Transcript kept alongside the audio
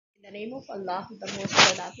the name of Allah, the most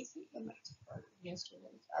beneficent, the merciful. Dear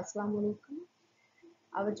students, Assalamu alaikum.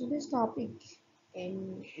 Our today's topic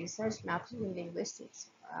in research methods in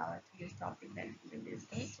linguistics. Today's topic that we will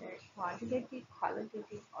discuss is quantitative,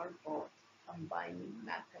 qualitative, or both combining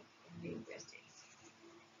method in linguistics.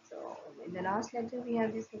 So, in the last lecture, we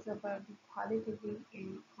have discussed about the qualitative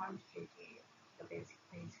and quantitative, the basic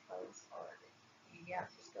principles, or we have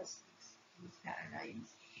discussed these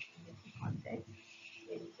paradigms in different contexts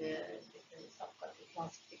with the different subculture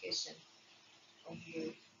classification of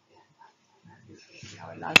the in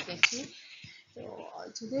our last lecture. So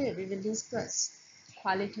today we will discuss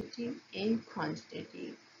qualitative and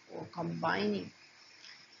quantitative, or combining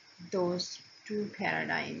those two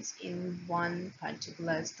paradigms in one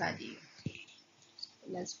particular study.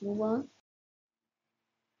 Let's move on.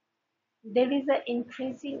 There is an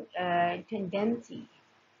increasing tendency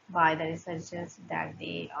by the researchers that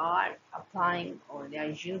they are applying or they are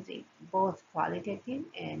using both qualitative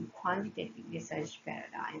and quantitative research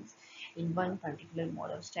paradigms in one particular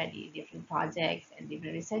mode of study. Different projects and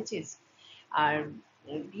different researches are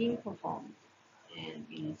being performed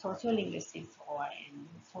in sociolinguistics or in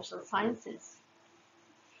social sciences.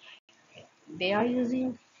 They are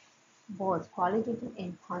using both qualitative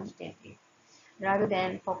and quantitative rather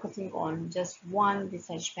than focusing on just one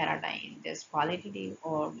research paradigm, just qualitative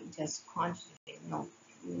or just quantitative. No,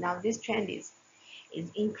 now this trend is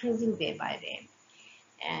increasing day by day.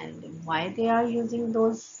 And why they are using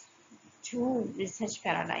those two research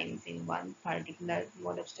paradigms in one particular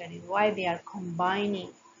mode of study, why they are combining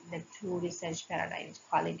the two research paradigms,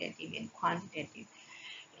 qualitative and quantitative,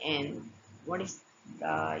 and what is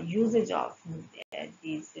the usage of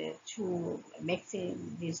these two,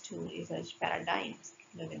 mixing these two research paradigms.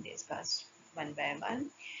 We will discuss one by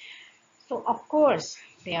one. So of course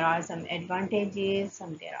there are some advantages,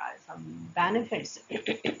 there are some benefits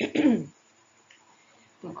to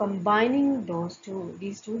combining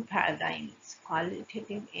these two paradigms,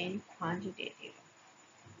 qualitative and quantitative,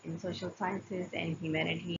 in social sciences and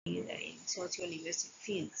humanities and in socio-linguistic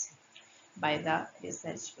fields. By the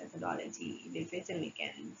research methodology literature, we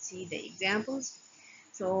can see the examples.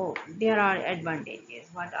 So there are advantages.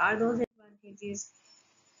 What are those advantages?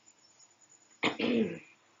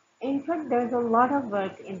 In fact, there's a lot of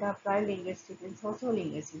work in the applied linguistic and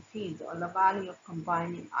socio-linguistic fields on the value of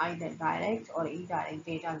combining either direct or indirect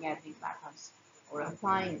data gathering methods or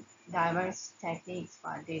applying diverse techniques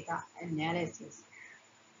for data analysis.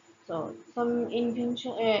 So, some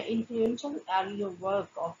influential earlier work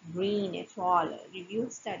of Green et al.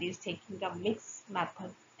 Reviewed studies taking the mixed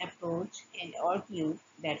method approach and argued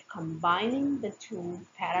that combining the two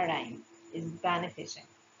paradigms is beneficial.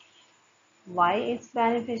 Why it's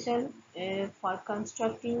beneficial? For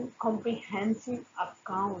constructing comprehensive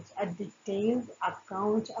accounts, a detailed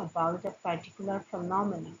account about a particular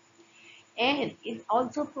phenomenon, and it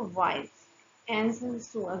also provides answers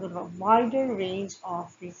to a wider range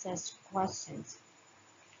of research questions.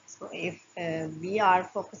 So if we are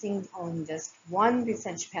focusing on just one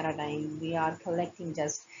research paradigm, we are collecting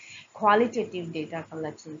just qualitative data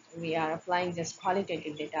collections, we are applying just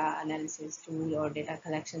qualitative data analysis tool or data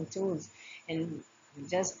collection tools, and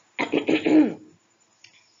just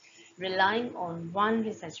relying on one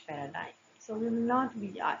research paradigm. So we will not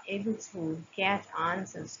be able to get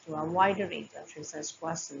answers to a wider range of research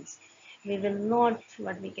questions. We will not,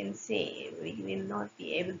 what we can say, we will not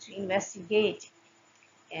be able to investigate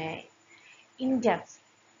in-depth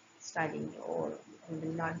study, or we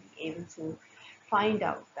will not be able to find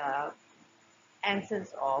out the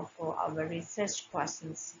answers of our research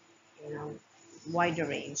questions in a wider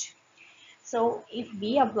range. So if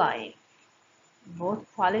we apply both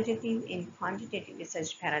qualitative and quantitative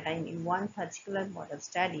research paradigm in one particular mode of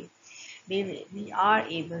study, we are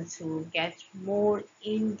able to get more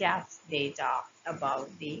in-depth data about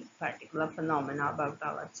the particular phenomena, about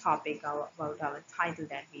our topic, about our title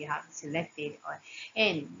that we have selected,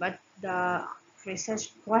 but the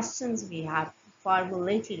research questions we have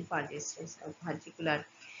formulated for this particular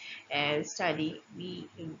study, we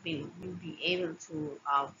will be able to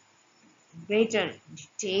greater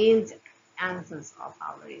detailed answers of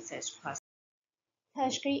our research questions.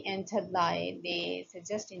 Tashkri and Tadlai, they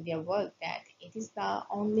suggest in their work that it is the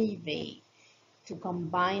only way to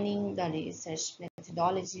combining the research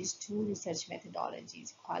methodologies, two research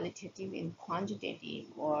methodologies, qualitative and quantitative,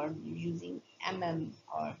 or using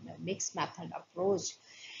or the mixed method approach.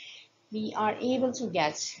 We are able to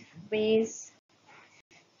get ways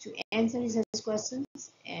to answer research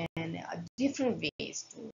questions and different ways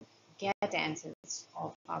to get answers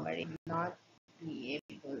of our not be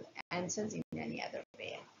able answers in any other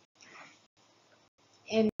way.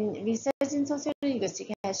 And research in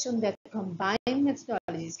sociolinguistics has shown that combined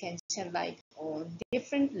methodologies can shed light on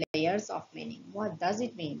different layers of meaning. What does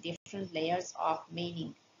it mean? Different layers of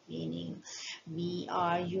meaning. Meaning, we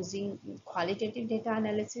are using qualitative data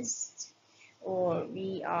analysis, or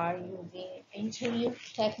we are using interview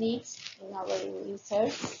techniques in our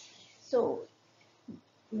research. So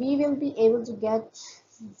we will be able to get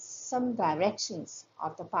some directions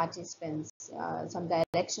of the participants, some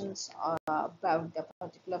directions about the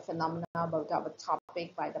particular phenomena, about our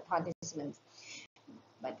topic by the participants.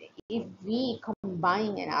 But if we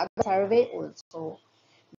combine another survey also,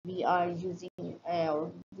 we are using,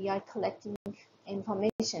 we are collecting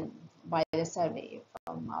information by the survey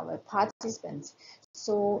from our participants.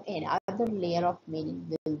 So another layer of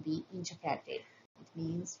meaning will be integrated. It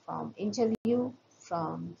means from interview,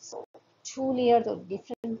 from so 2 layers of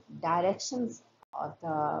different directions of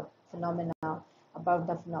the phenomena, about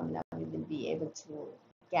the phenomena we will be able to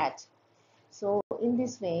get. So in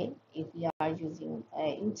this way, if we are using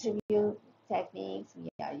interview techniques, we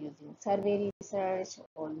are using survey research,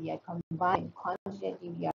 or we are combining quantitative,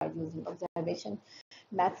 we are using observation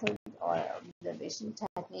method or observation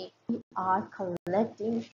technique, we are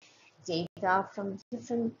collecting data from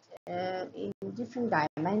different in different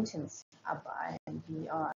dimensions, and we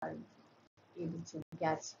are able to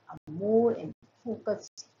get a more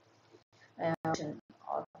focused version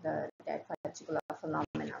of that particular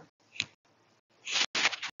phenomenon.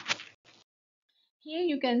 Here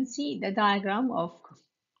you can see the diagram of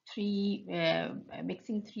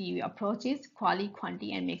mixing three approaches: quali,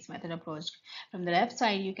 quanti, and mixed method approach. From the left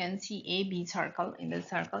side, you can see A, B circle. In the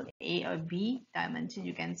circle, A or B dimension,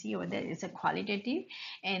 you can see over there is a qualitative.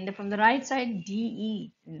 And from the right side, D,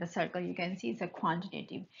 E in the circle, you can see it's a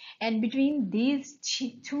quantitative. And between these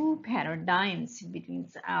two paradigms, between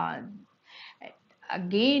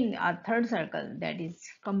again a third circle that is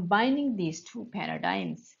combining these two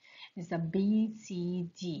paradigms is the B, C,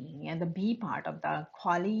 D, and the B part of the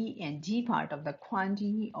quali and D part of the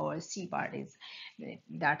quanti, or C part is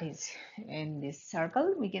that is in this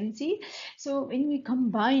circle we can see. So when we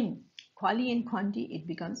combine quali and quanti, it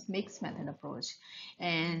becomes mixed method approach.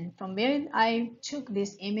 And from where I took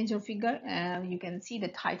this image or figure, you can see the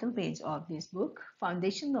title page of this book,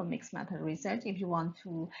 Foundation of Mixed Method Research. If you want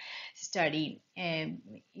to study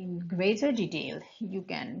in greater detail, you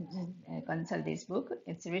can consult this book.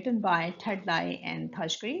 It's written by Thadlai and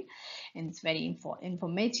Thashkari, and it's very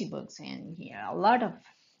informative books. And here a lot of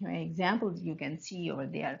examples you can see over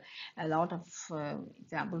there, a lot of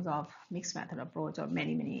examples of mixed method approach, or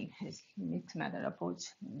many mixed method approach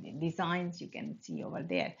designs you can see over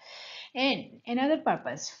there. And another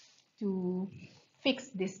purpose to fix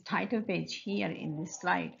this title page here in this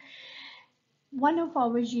slide, one of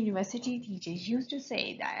our university teachers used to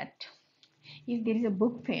say that if there is a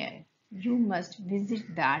book fair, you must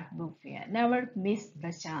visit that book fair. Never miss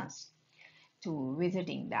the chance to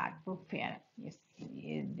visiting that book fair.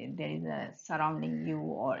 If there is a surrounding you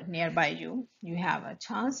or nearby you, you have a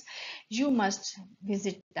chance, you must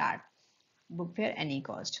visit that book fair any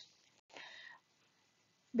cost.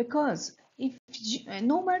 Because if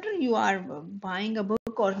no matter you are buying a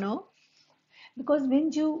book or no, because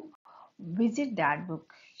when you visit that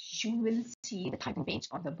book, you will see the title page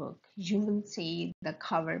of the book, you will see the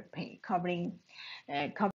covering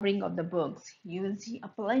of the books, you will see a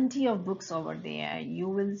plenty of books over there, you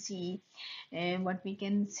will see what we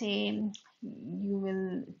can say, you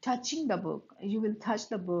will touching the book, you will touch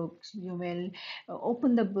the books, you will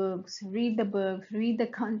open the books, read the books, read the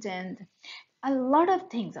content, a lot of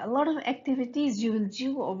things, a lot of activities you will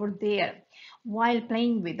do over there while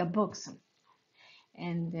playing with the books.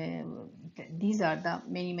 And these are the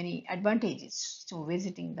many advantages to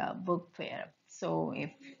visiting the book fair. So if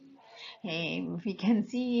we can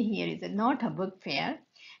see here is not a book fair,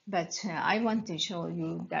 but I want to show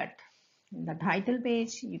you that the title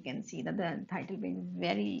page, you can see that the title page is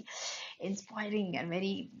very inspiring and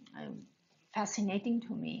very fascinating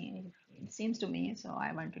to me, it seems to me. So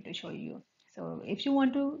I wanted to show you. So if you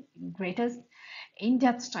want to greatest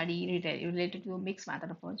in-depth study related to mixed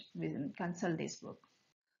method approach, consult this book.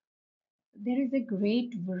 There is a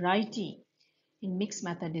great variety in mixed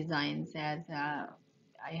method designs, as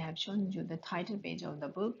I have shown you the title page of the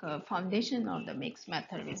book, Foundation of the Mixed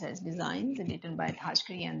Method Research Designs, written by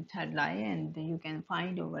Thashkari and Thadlai, and you can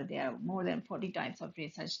find over there more than 40 types of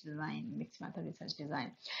research design, mixed method research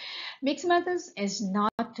design. Mixed methods is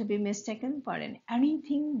not to be mistaken for an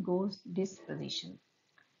anything goes disposition.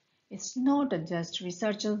 It's not just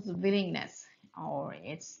researcher's willingness, or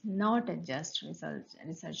it's not just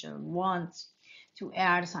researcher wants to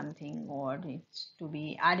add something or it's to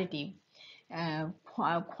be additive.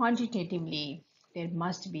 quantitatively there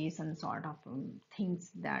must be some sort of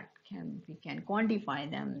things that can we can quantify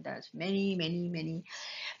them. There's many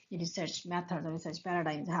research methods or research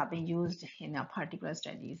paradigms have been used in a particular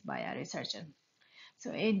studies by a researcher.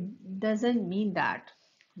 So it doesn't mean that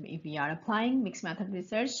if we are applying mixed method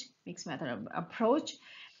research, mixed method approach,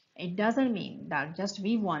 it doesn't mean that just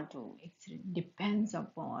we want to. It depends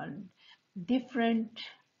upon different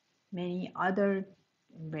many other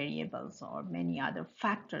variables or many other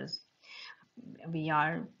factors. We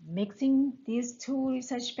are mixing these two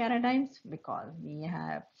research paradigms because we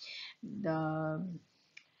have the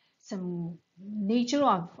some nature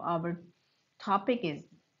of our topic is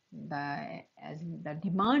as the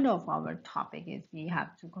demand of our topic is we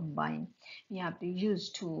have to combine, we have to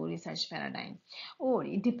use two research paradigm, or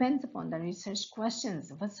it depends upon the research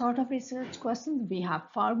questions, what sort of research questions we have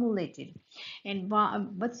formulated, and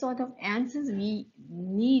what sort of answers we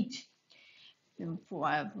need to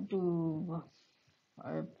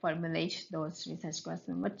formulate those research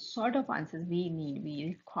questions, what sort of answers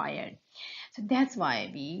we require. So that's why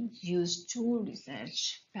we use two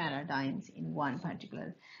research paradigms in one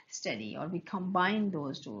particular study, or we combine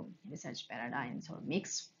those two research paradigms or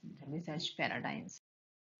mix research paradigms.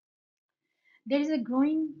 There is a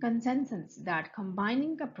growing consensus that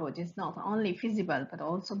combining approaches is not only feasible but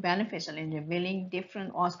also beneficial in revealing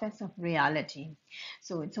different aspects of reality.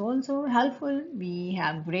 So it's also helpful. We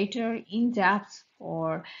have greater in-depth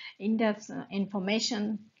or in-depth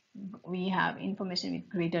information. We have information with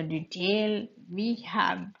greater detail. We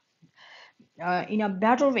have in a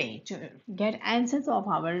better way to get answers of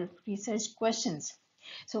our research questions.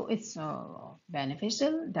 So it's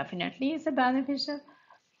beneficial. Definitely, it's a beneficial.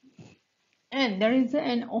 And there is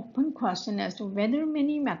an open question as to whether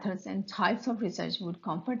many methods and types of research would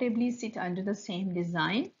comfortably sit under the same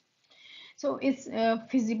design. So it's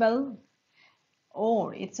feasible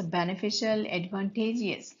or it's beneficial,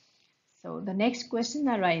 advantageous. So the next question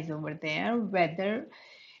arises over there whether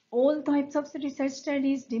all types of research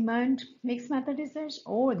studies demand mixed method research,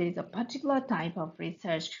 or there is a particular type of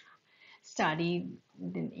research study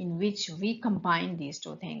in which we combine these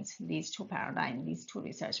two things, these two paradigms, these two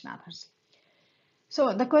research methods.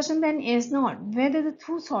 So the question then is not whether the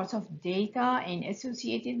two sorts of data and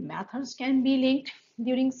associated methods can be linked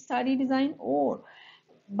during study design, or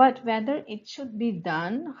but whether it should be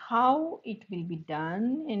done, how it will be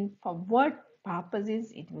done, and for what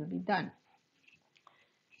purposes it will be done.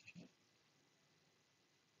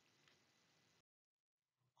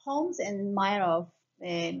 Holmes and Meyerhoff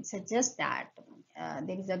suggest that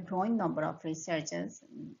there is a growing number of researchers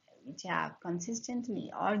which have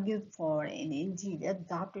consistently argued for and indeed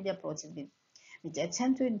adopted approaches which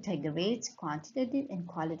attempt to integrate quantitative and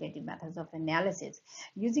qualitative methods of analysis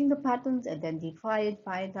using the patterns identified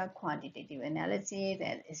by the quantitative analysis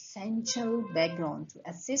as essential background to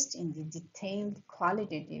assist in the detailed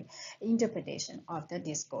qualitative interpretation of the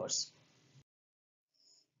discourse.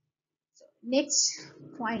 Next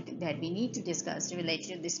point that we need to discuss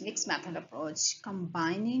related to this mixed method approach,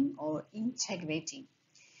 combining or integrating.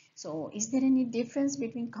 So is there any difference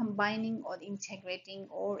between combining or integrating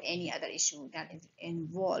or any other issue that is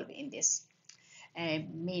involved in this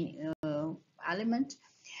main element?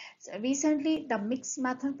 So recently, the mixed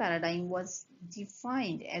method paradigm was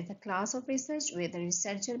defined as a class of research where the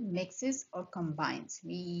researcher mixes or combines.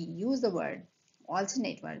 We use the word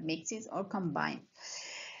alternate word mixes or combine,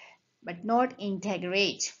 but not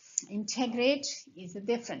integrate. Integrate is a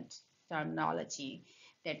different terminology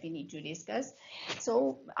that we need to discuss.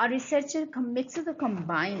 So a researcher mixes or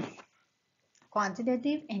combines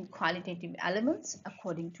quantitative and qualitative elements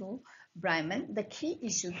according to Bryman. The key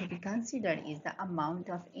issue to be considered is the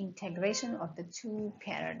amount of integration of the two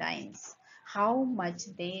paradigms, how much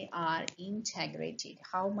they are integrated,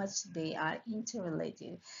 how much they are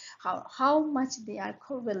interrelated, how much they are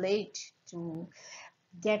correlate to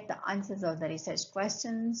get the answers of the research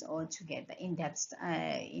questions or to get the in-depth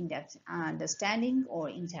understanding or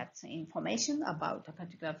in-depth information about a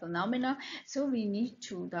particular phenomena. So we need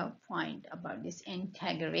to the point about this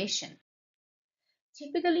integration.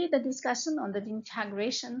 Typically, the discussion on the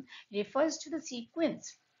integration refers to the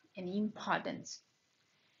sequence and importance.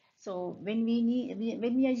 So when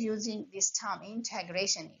we are using this term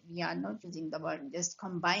integration, we are not using the word just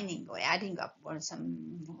combining or adding up or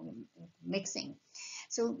some mixing.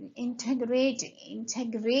 So to integrate the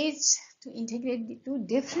two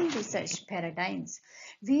different research paradigms,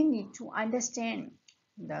 we need to understand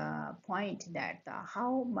the point that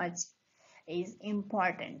how much is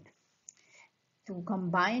important to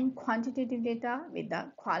combine quantitative data with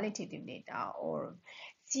the qualitative data, or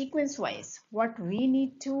sequence wise what we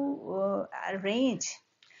need to arrange,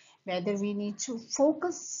 whether we need to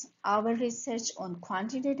focus our research on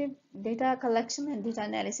quantitative data collection and data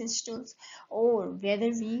analysis tools, or whether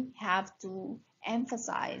we have to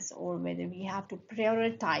emphasize or whether we have to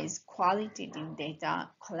prioritize qualitative data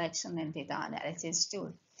collection and data analysis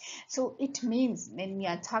tools. So it means when we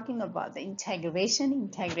are talking about the integration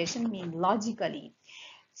means logically,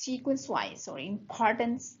 sequence wise or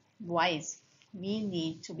importance wise, we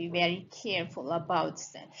need to be very careful about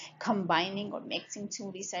combining or mixing two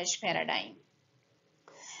research paradigms.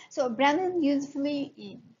 So Brennan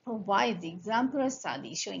usually provides exemplary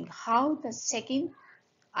studies showing how the second,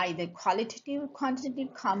 either qualitative or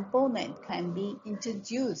quantitative component can be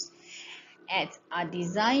introduced at a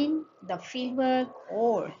design, the fieldwork,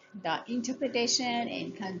 or the interpretation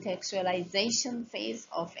and contextualization phase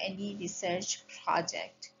of any research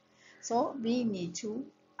project. So we need to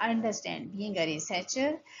understand, being a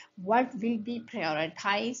researcher, what will be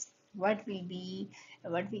prioritized, what will be,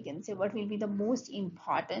 what we can say, what will be the most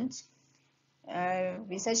important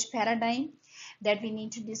research paradigm that we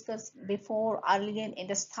need to discuss before, earlier in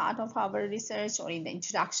the start of our research or in the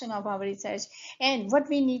introduction of our research, and what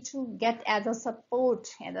we need to get as a support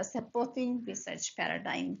and a supporting research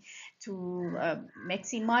paradigm to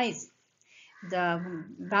maximize the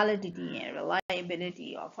validity and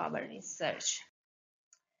reliability of our research.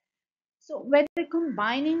 So whether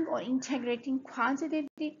combining or integrating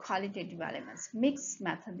quantitative qualitative elements, mixed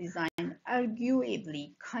method design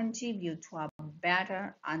arguably contribute to a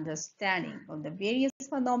better understanding of the various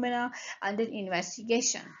phenomena under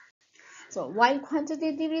investigation. So while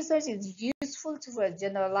quantitative research is useful towards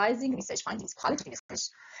generalizing research findings, qualitative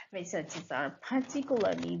researches are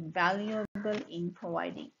particularly valuable in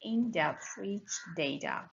providing in-depth rich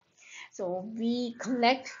data. So we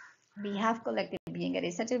have collected, being a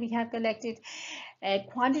researcher, we have collected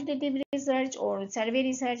quantitative research or survey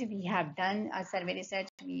research. We have done a survey research.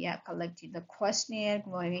 We have collected the questionnaire,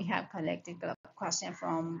 where we have collected the question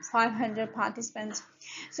from 500 participants.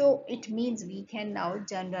 So it means we can now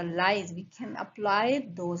generalize, we can apply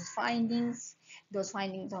those findings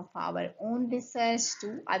of our own research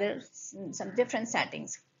to other, some different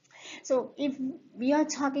settings. So if we are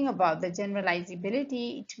talking about the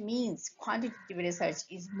generalizability, it means quantitative research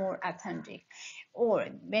is more authentic. Or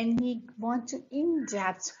when we want to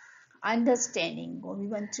in-depth understanding, or we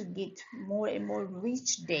want to get more and more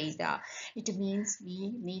rich data, it means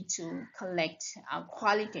we need to collect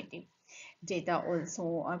qualitative data also,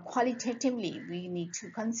 or qualitatively we need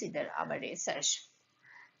to consider our research.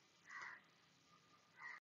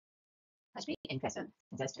 Must be in person,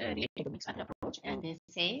 just related to mixed method approach, and they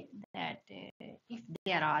say that if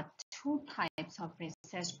there are two types of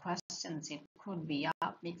research questions, it could be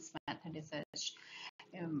a mixed method research.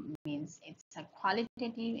 Means it's a qualitative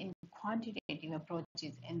and quantitative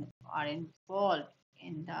approaches and are involved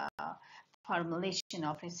in the formulation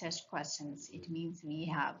of research questions. It means we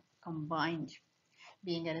have combined,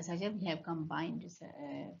 being a researcher, we have combined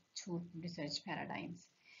two research paradigms.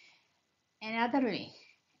 Another way,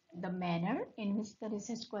 the manner in which the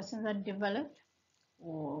research questions are developed,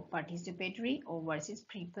 or participatory or versus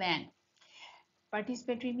pre-planned.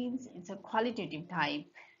 Participatory means it's a qualitative type.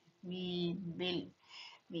 We will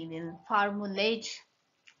formulate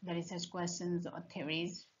the research questions or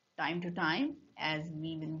theories time to time as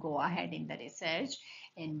we will go ahead in the research,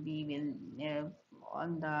 and we will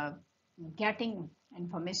on the getting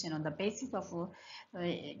information, on the basis of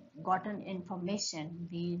gotten information,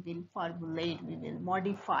 we will formulate, we will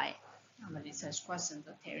modify our research questions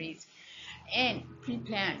or theories. And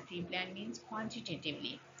pre-planned means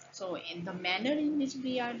quantitatively. So in the manner in which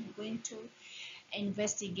we are going to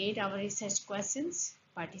investigate our research questions,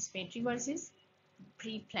 participatory versus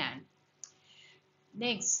pre-planned.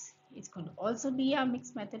 Next, it could also be a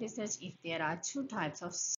mixed method research if there are two types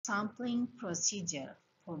of sampling procedure: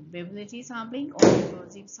 probability sampling or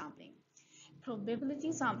purposive sampling.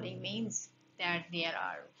 Probability sampling means that there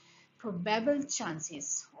are probable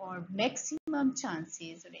chances or maximum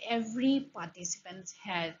chances that every participant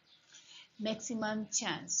has maximum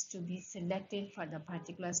chance to be selected for the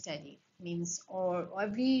particular study. Means, or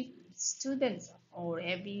every student or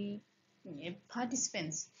every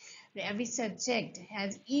participants, every subject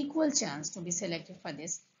has equal chance to be selected for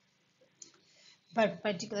this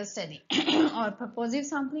particular study. Or purposive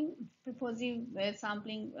sampling,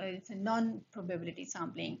 it's a non-probability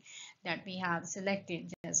sampling that we have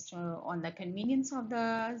selected just on the convenience of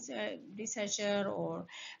the researcher, or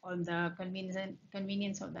on the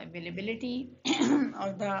convenience of the availability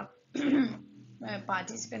of the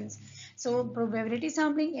participants. So probability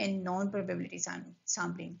sampling and non-probability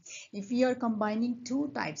sampling. If we are combining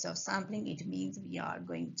two types of sampling, it means we are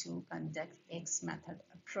going to conduct X method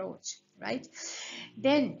approach, right?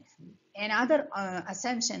 Then another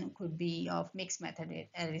assumption could be of mixed method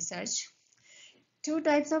research. Two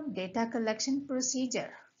types of data collection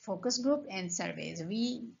procedure, focus group and surveys.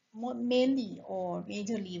 We mainly or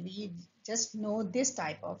majorly we just know this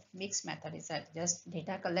type of mixed method research, just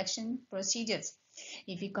data collection procedures.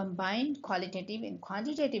 If we combine qualitative and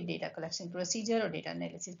quantitative data collection procedure or data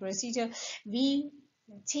analysis procedure, we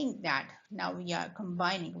think that now we are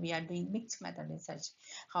combining, we are doing mixed method research.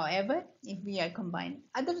 However, if we are combining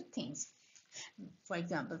other things, for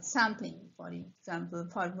example, sampling, for example,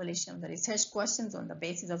 formulation of the research questions on the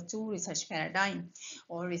basis of two research paradigm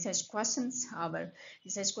or research questions. Our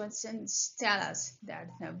research questions tell us that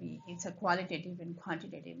it's a qualitative and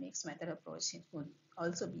quantitative mixed method approach. It would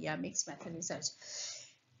also be a mixed method research.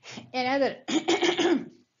 Another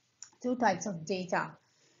two types of data.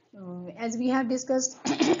 As we have discussed,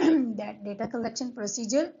 that data collection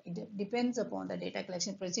procedure, it depends upon the data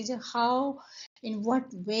collection procedure, how, in what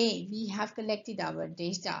way we have collected our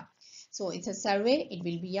data. So it's a survey, it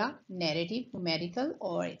will be a narrative, numerical,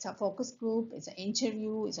 or it's a focus group, it's an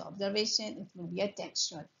interview, it's an observation, it will be a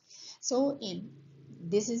textual. So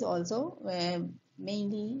this is also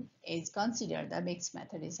mainly is considered the mixed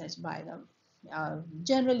method research by the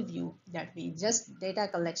general view, that we just data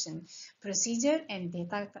collection procedure and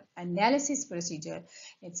data analysis procedure.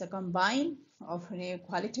 It's a combine of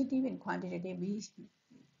qualitative and quantitative. We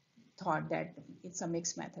thought that it's a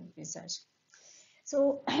mixed method research.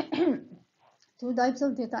 So two types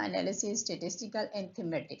of data analysis, statistical and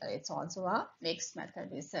theoretical. It's also a mixed method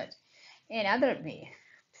research. Another way,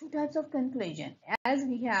 two types of conclusion. As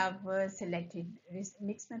we have selected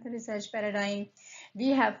mixed method research paradigm, we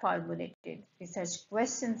have formulated research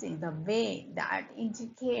questions in the way that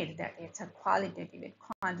indicate that it's a qualitative and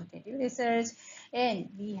quantitative research, and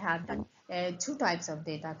we have done two types of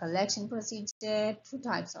data collection procedure, two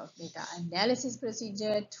types of data analysis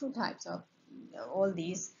procedure, two types of all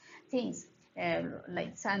these things,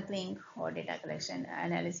 like sampling or data collection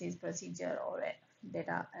analysis procedure or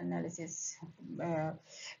data analysis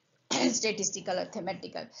statistical or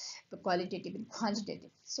thematical, qualitative and quantitative.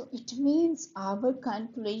 So it means our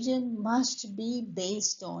conclusion must be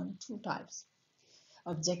based on two types,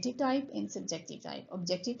 objective type and subjective type.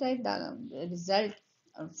 Objective type, the result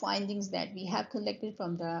findings that we have collected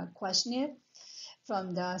from the questionnaire,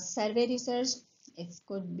 from the survey research. It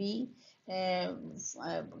could be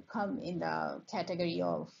come in the category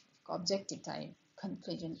of objective type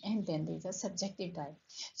conclusion, and then there's a subjective type.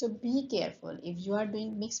 So be careful if you are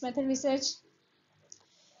doing mixed method research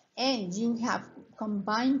and you have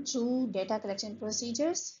combined two data collection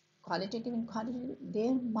procedures, qualitative and quantitative,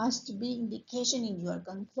 there must be indication in your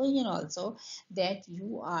conclusion also that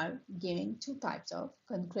you are giving two types of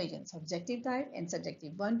conclusions, objective type and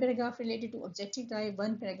subjective. One paragraph related to objective type,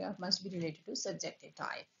 one paragraph must be related to subjective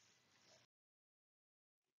type.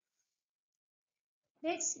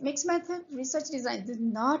 Next, mixed method research design does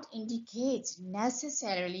not indicate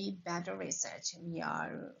necessarily better research.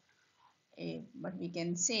 But we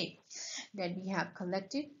can say that we have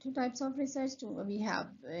collected two types of research. We have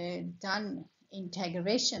done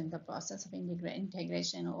integration, the process of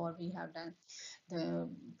integration, or we have done the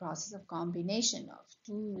process of combination of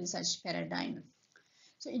two research paradigms.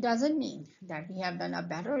 So it doesn't mean that we have done a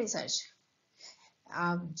better research.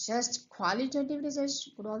 Just qualitative research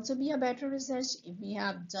could also be a better research if we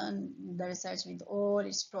have done the research with all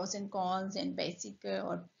its pros and cons and basic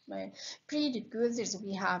or prerequisites.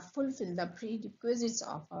 We have fulfilled the prerequisites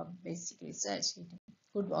of a basic research. It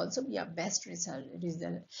could also be a best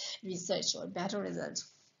research or better result.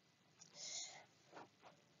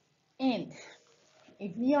 And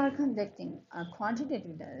if we are conducting a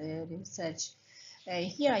quantitative research,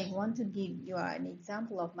 here I want to give you an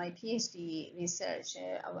example of my PhD research.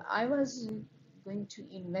 I was going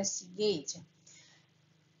to investigate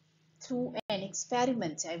through an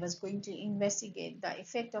experiment. I was going to investigate the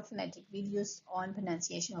effect of phonetic videos on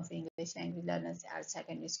pronunciation of English language learners at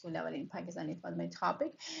secondary school level in Pakistan. It was my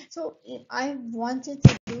topic. So I wanted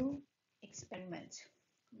to do experiment,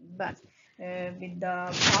 but with the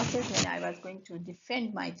process when I was going to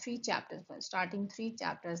defend my 3 chapters, starting 3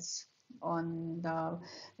 chapters on the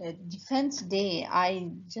defense day,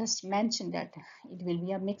 I just mentioned that it will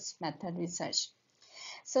be a mixed method research.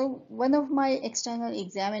 So one of my external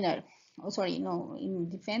examiner, oh sorry, no, in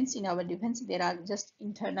our defense, there are just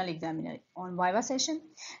internal examiner. On Viva session,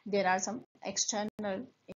 there are some external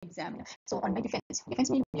examiner. So on my defense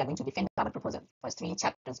meeting, we are going to defend our proposal, first 3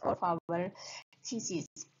 chapters of our thesis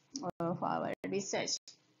of our research.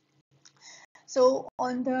 So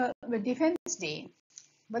on the defense day,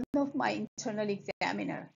 one of my internal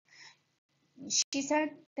examiner, she said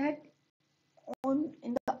that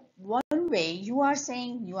in the one way you are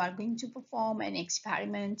saying you are going to perform an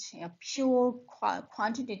experiment, a pure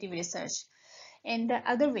quantitative research, and the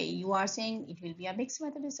other way you are saying it will be a mixed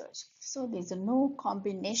method research. So there's no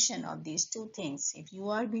combination of these two things. If you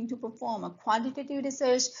are going to perform a quantitative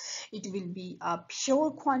research, it will be a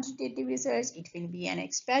pure quantitative research, it will be an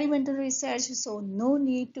experimental research. So no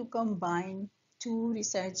need to combine two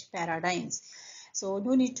research paradigms. So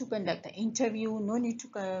no need to conduct an interview, no need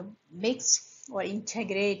to mix or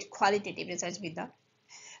integrate qualitative research with the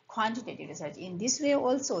quantitative research. In this way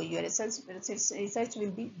also your research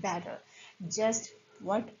will be better. Just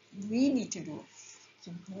what we need to do,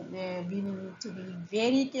 we need to be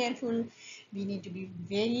very careful, we need to be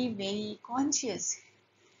very conscious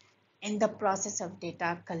in the process of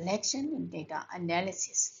data collection and data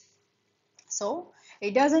analysis. So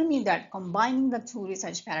it doesn't mean that combining the two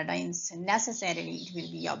research paradigms necessarily it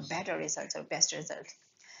will be a better result or best result.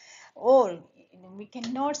 Or we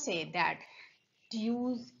cannot say that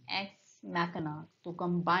use X method to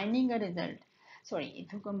combining a result,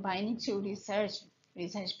 to combining two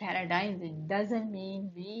research paradigms. It doesn't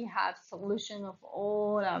mean we have solution of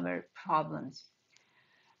all our problems,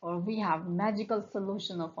 or we have magical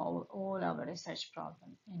solution of all our research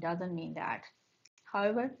problems. It doesn't mean that.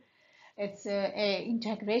 However, it's a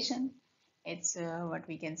integration. It's what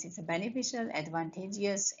we can see, it's a beneficial,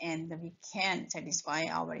 advantageous, and we can satisfy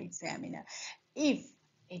our examiner if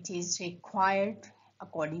it is required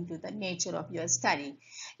according to the nature of your study,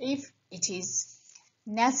 if it is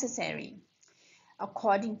necessary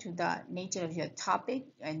according to the nature of your topic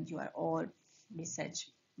and your all research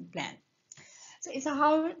plan. So it's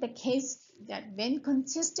however the case that when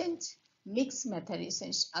consistent mixed method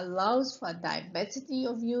research allows for diversity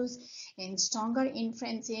of views and stronger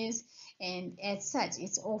inferences, and as such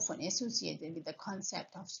it's often associated with the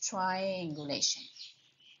concept of triangulation.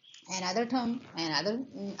 Another term, another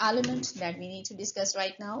element that we need to discuss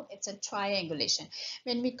right now, it's a triangulation.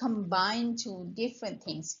 When we combine two different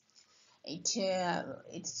things,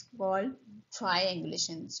 it's called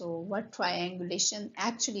triangulation. So what triangulation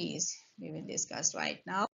actually is, we will discuss right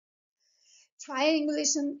now.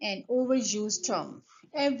 Triangulation and overused term.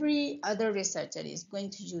 Every other researcher is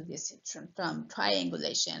going to use this term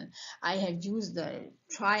triangulation. I have used the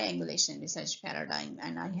triangulation research paradigm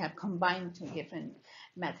and I have combined two different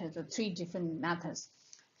methods or three different methods.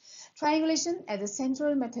 Triangulation as a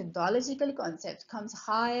central methodological concept comes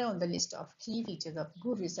high on the list of key features of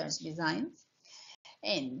good research design.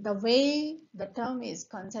 And the way the term is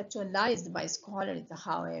conceptualized by scholars is,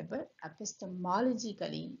 however,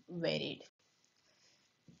 epistemologically varied.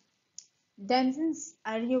 Denson's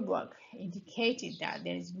earlier work indicated that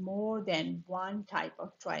there is more than one type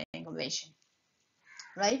of triangulation,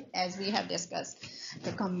 right? As we have discussed,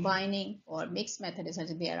 the combining or mixed method research,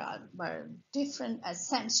 there are different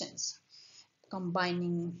assumptions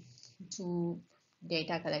combining to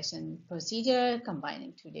data collection procedure,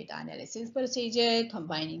 combining to data analysis procedure,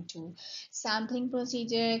 combining to sampling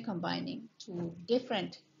procedure, combining to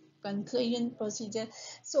different conclusion procedure.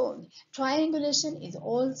 So triangulation is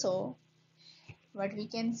also what we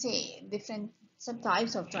can say different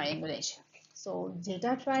subtypes of triangulation. So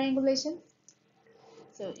data triangulation,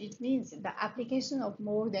 so it means the application of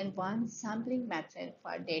more than one sampling method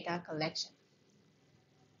for data collection.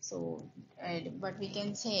 So what we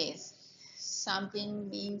can say is sampling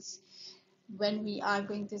means when we are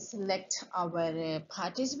going to select our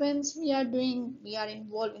participants, we are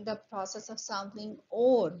involved in the process of sampling,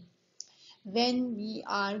 or when we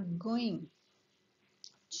are going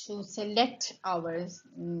to select our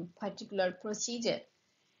particular procedure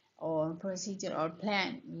or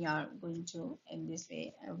plan, we are going to, in this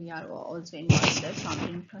way, we are also involved in the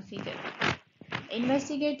sampling procedure.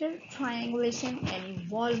 Investigator triangulation and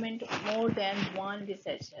involvement of more than one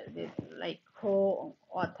researcher, like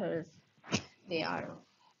co-authors, they are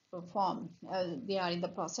they are in the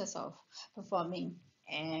process of performing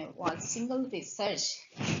one single research.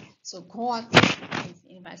 So co-author is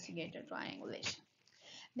investigator triangulation.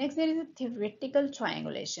 Next, there is a theoretical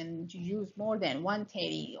triangulation to use more than one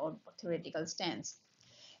theory or theoretical stance.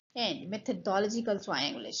 And methodological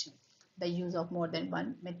triangulation, the use of more than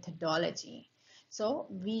one methodology. So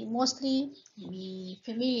we mostly be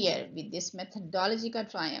familiar with this methodological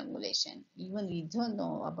triangulation. Even we don't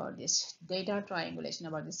know about this data triangulation,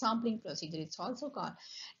 about the sampling procedure. It's also called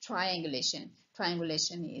triangulation.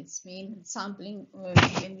 triangulation. It's mean sampling.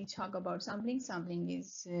 When we talk about sampling, sampling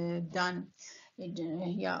is done.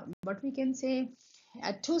 Yeah, but we can say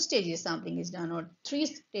at two stages sampling is done, or three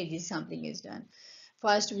stages sampling is done.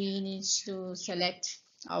 First, we need to select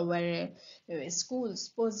our school.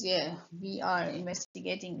 Suppose we are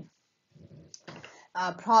investigating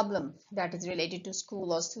problem that is related to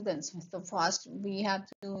school or students. So first we have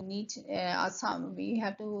to need we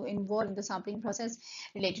have to involve in the sampling process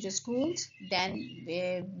related to schools. Then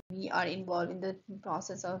we are involved in the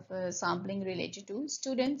process of sampling related to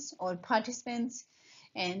students or participants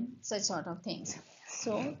and such sort of things.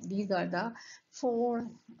 So these are the four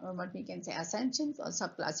what we can say assumptions or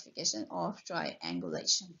subclassification of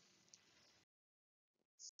triangulation.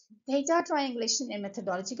 Data triangulation and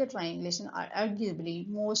methodological triangulation are arguably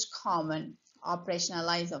most common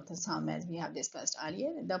operationalized of the sum, as we have discussed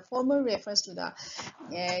earlier. The former refers to the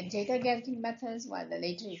data gathering methods, while the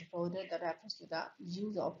later is broader that refers to the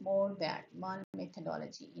use of more than one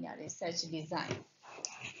methodology in a research design.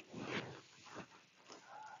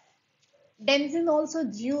 Denzin also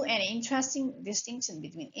drew an interesting distinction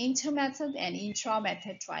between inter-method and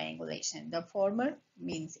intra-method triangulation. The former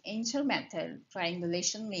means inter-method,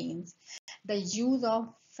 triangulation means the use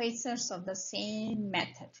of facets of the same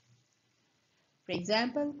method. For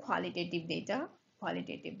example, qualitative data,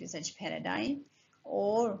 qualitative research paradigm,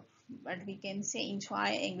 or what we can say in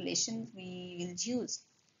triangulation, we will use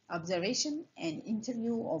observation and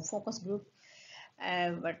interview or focus group,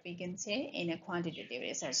 what we can say in a quantitative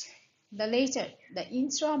research. The later, the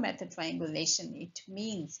intra-method triangulation, it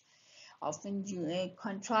means often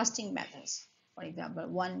contrasting methods. For example,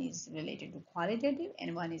 one is related to qualitative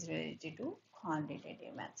and one is related to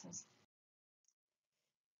quantitative methods.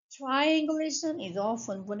 Triangulation is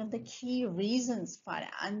often one of the key reasons for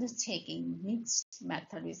undertaking mixed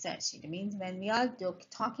method research. It means when we are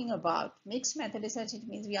talking about mixed method research, it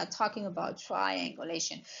means we are talking about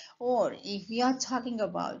triangulation. Or if we are talking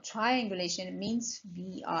about triangulation, it means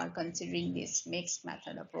we are considering this mixed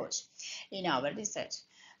method approach in our research.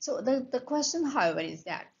 So the question, however, is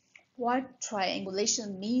that what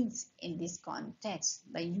triangulation means in this context.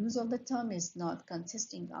 The use of the term is not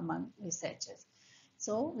consistent among researchers.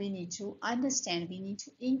 So we need to understand, we need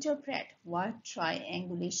to interpret what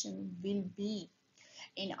triangulation will be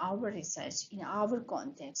in our research, in our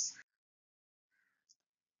context.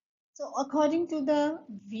 So according to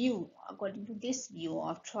this view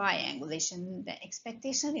of triangulation, the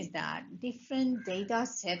expectation is that different data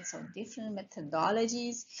sets or different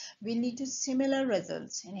methodologies will lead to similar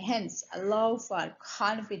results and hence allow for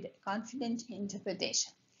confident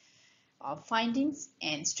interpretation of findings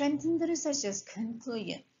and strengthen the researcher's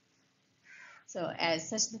conclusion. So as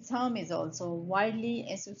such, the term is also widely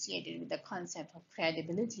associated with the concept of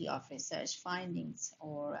credibility of research findings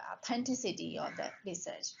or authenticity of the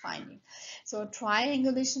research finding. So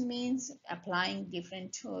triangulation means applying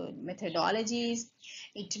different methodologies.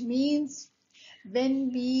 It means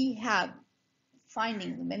when we have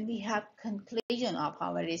finding, when we have conclusion of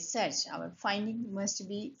our research, our finding must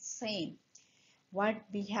be same. What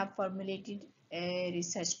we have formulated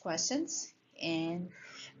research questions and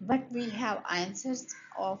but we have answers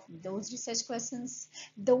of those research questions,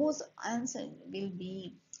 those answers will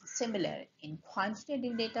be similar in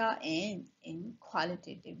quantitative data and in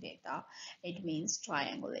qualitative data. It means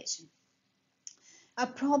triangulation. A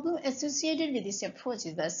problem associated with this approach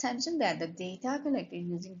is the assumption that the data collected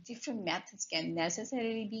using different methods can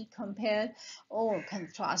necessarily be compared or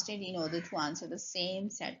contrasted in order to answer the same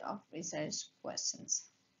set of research questions.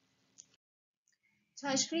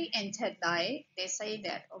 Tashri and Ted Dye, they say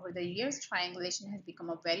that over the years, triangulation has become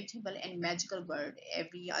a veritable and magical word.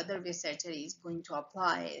 Every other researcher is going to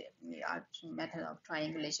apply the method of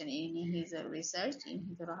triangulation in his research, in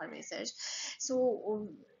his or her research. So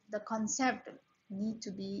the concept need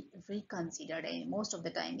to be reconsidered, and most of the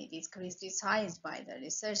time it is criticized by the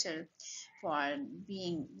researcher for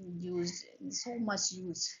being used, so much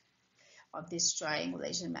use of this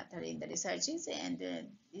triangulation method in the researches, and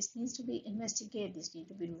this needs to be investigated, this needs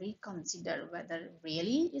to be reconsidered whether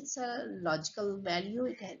really it's a logical value,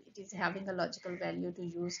 it is having a logical value to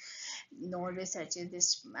use no researches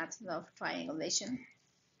this method of triangulation.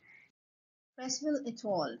 Creswell et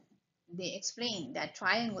al. They explain that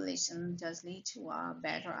triangulation does lead to a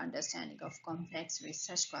better understanding of complex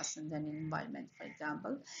research questions than environment. For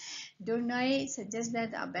example, Durnay suggests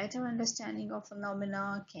that a better understanding of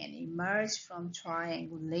phenomena can emerge from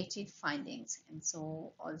triangulated findings, and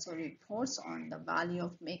so also reports on the value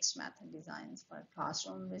of mixed method designs for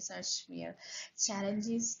classroom research where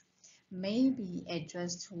challenges may be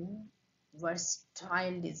addressed through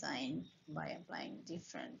versatile design by applying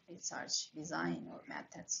different research design or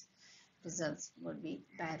methods, results would be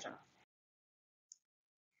better.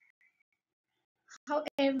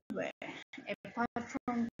 However, apart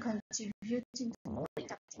from contributing to more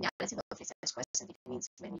in-depth analysis of research questions, it means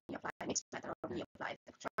when we apply mixed method or we apply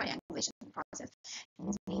the triangulation process, it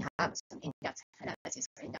means we have some in-depth analysis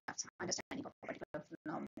or in-depth understanding of a particular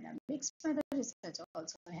phenomenon. Mixed method research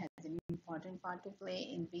also has an important part to play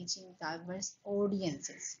in reaching diverse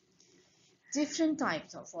audiences. Different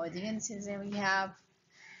types of audiences we have,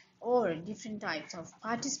 or different types of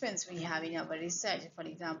participants we have in our research. For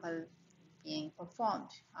example, being performed.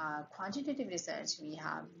 Quantitative research, we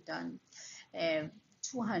have done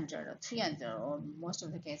 200 or 300, or most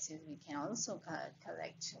of the cases we can also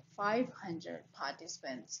collect 500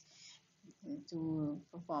 participants to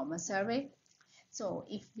perform a survey. So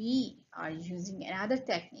if we are using another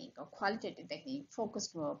technique or qualitative technique, focus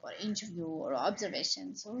group or interview or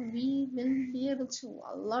observation, so we will be able to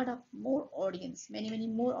a lot of more audience, many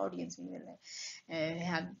more audience we will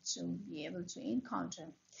have to be able to encounter.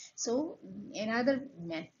 So another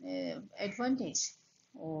advantage,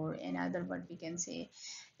 or another what we can say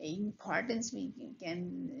importance we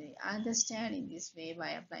can understand in this way by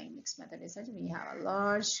applying mixed method research, we have a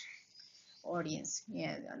large audience,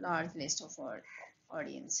 yeah, a large list of our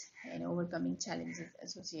audience, and overcoming challenges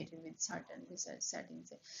associated with certain research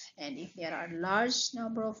settings. And if there are large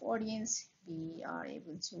number of audience, we are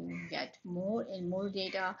able to get more and more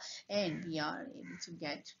data, and we are able to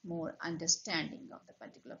get more understanding of the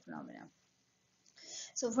particular phenomena.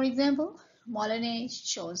 So for example, Molyneux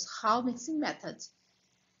shows how mixing methods,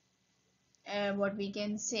 what we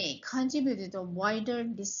can say, contributed to wider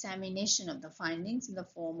dissemination of the findings in the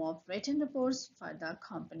form of written reports for the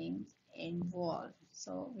company involved.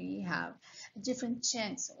 So we have different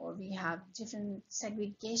chunks, or we have different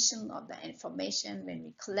segregation of the information. When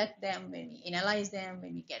we collect them, when we analyze them,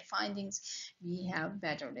 when we get findings, we have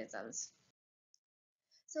better results.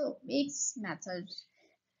 So mixed methods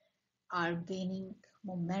are gaining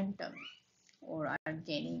momentum, or are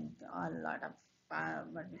gaining a lot of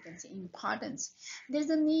what we can say importance. There's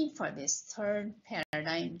a need for this third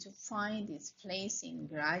paradigm to find its place in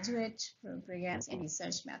graduate programs and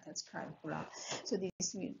research methods curricula. So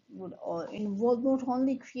this would all involve not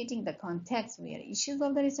only creating the context where issues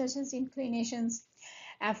of the researcher's inclinations,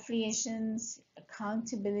 affiliations,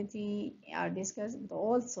 accountability are discussed, but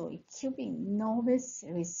also equipping novice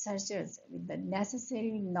researchers with the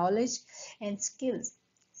necessary knowledge and skills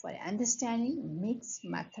for understanding mixed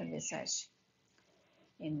method research,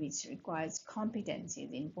 in which requires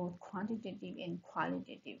competencies in both quantitative and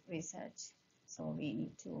qualitative research. So we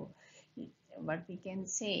need to, what we can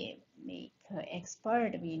say, make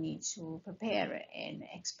expert, we need to prepare an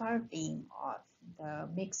expert team of the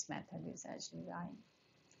mixed method research design.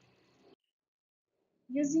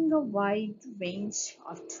 Using a wide range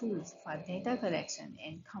of tools for data collection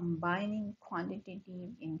and combining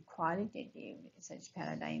quantitative and qualitative research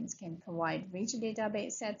paradigms can provide rich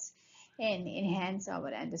database sets and enhance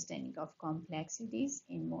our understanding of complexities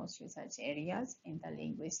in most research areas in the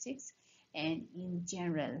linguistics and in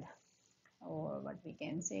general, or what we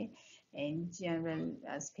can say, in general,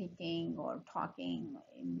 speaking or talking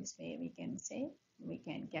in this way, we can say we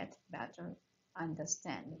can get better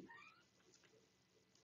understanding.